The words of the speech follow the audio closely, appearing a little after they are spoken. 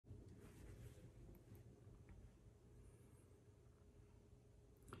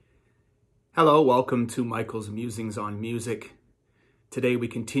Hello, welcome to Michael's Musings on Music. Today we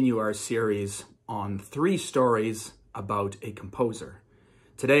continue our series on 3 stories about a composer.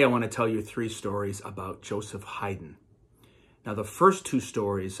 Today I want to tell you 3 stories about Joseph Haydn. Now the first 2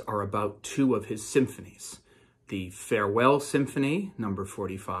 stories are about 2 of his symphonies, the Farewell Symphony, number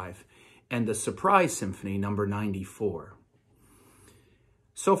 45, and the Surprise Symphony, number 94.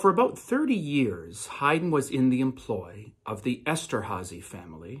 So for about 30 years, Haydn was in the employ of the Esterházy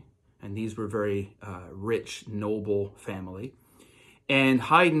family, and these were very rich, noble family. And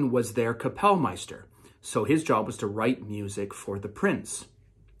Haydn was their Kapellmeister. So his job was to write music for the prince.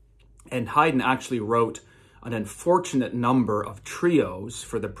 And Haydn actually wrote an unfortunate number of trios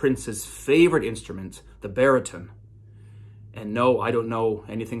for the prince's favorite instrument, the baritone. And no, I don't know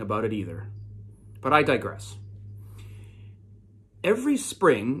anything about it either. But I digress. Every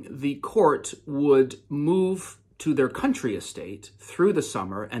spring, the court would move to their country estate through the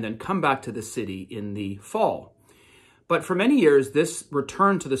summer and then come back to the city in the fall. But for many years, this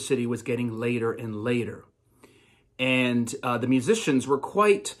return to the city was getting later and later. And the musicians were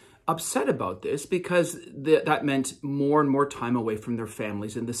quite upset about this because that meant more and more time away from their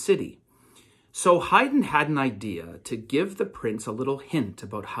families in the city. So Haydn had an idea to give the prince a little hint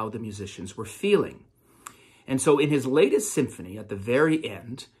about how the musicians were feeling. And so in his latest symphony, at the very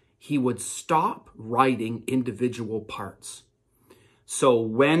end, he would stop writing individual parts. So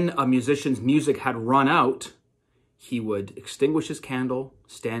when a musician's music had run out, he would extinguish his candle,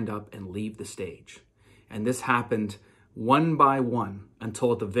 stand up, and leave the stage. And this happened one by one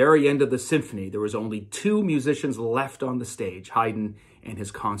until at the very end of the symphony, there was only 2 musicians left on the stage, Haydn and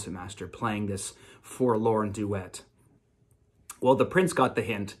his concertmaster, playing this forlorn duet. Well, the prince got the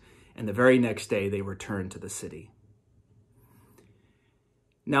hint, and the very next day they returned to the city.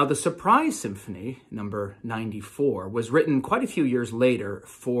 Now, the Surprise Symphony, number 94, was written quite a few years later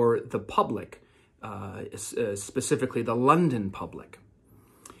for the public, specifically the London public.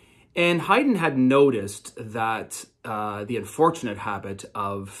 And Haydn had noticed that the unfortunate habit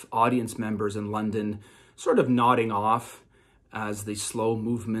of audience members in London sort of nodding off as the slow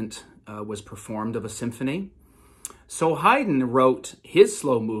movement was performed of a symphony. So Haydn wrote his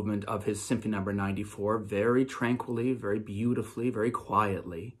slow movement of his Symphony number 94 very tranquilly, very beautifully, very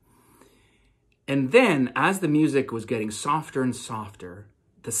quietly. And then, as the music was getting softer and softer,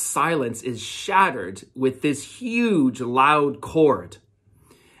 the silence is shattered with this huge, loud chord.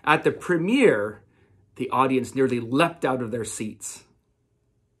 At the premiere, the audience nearly leapt out of their seats.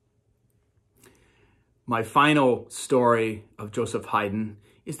 My final story of Joseph Haydn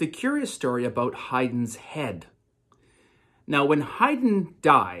is the curious story about Haydn's head. Now, when Haydn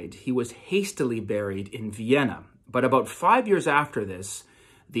died, he was hastily buried in Vienna. But about 5 years after this,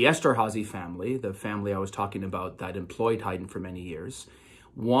 the Esterházy family, the family I was talking about that employed Haydn for many years,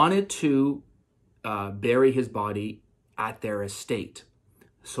 wanted to bury his body at their estate.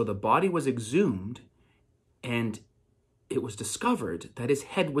 So the body was exhumed, and it was discovered that his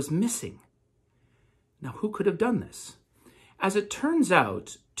head was missing. Now, who could have done this? As it turns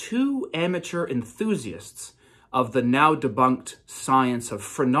out, 2 amateur enthusiasts of the now debunked science of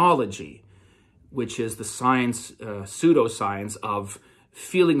phrenology, which is the science, pseudoscience of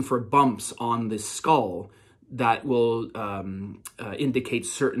feeling for bumps on the skull that will indicate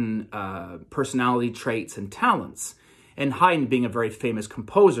certain personality traits and talents. And Haydn, being a very famous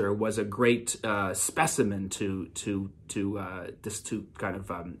composer, was a great specimen to kind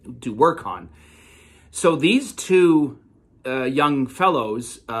of do work on. So these 2 young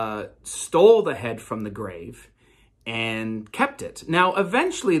fellows stole the head from the grave and kept it. Now,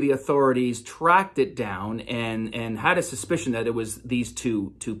 eventually the authorities tracked it down and had a suspicion that it was these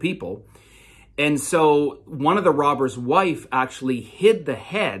two people. And so one of the robbers' wife actually hid the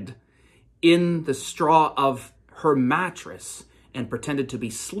head in the straw of her mattress and pretended to be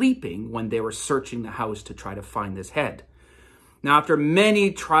sleeping when they were searching the house to try to find this head. Now, after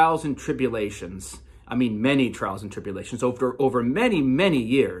many trials and tribulations, over many, many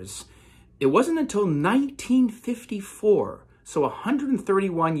years, it wasn't until 1954, so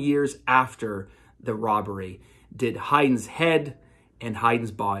 131 years after the robbery, did Haydn's head and Haydn's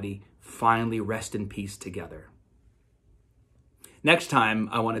body finally rest in peace together. Next time,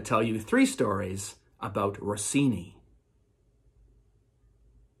 I want to tell you 3 stories about Rossini.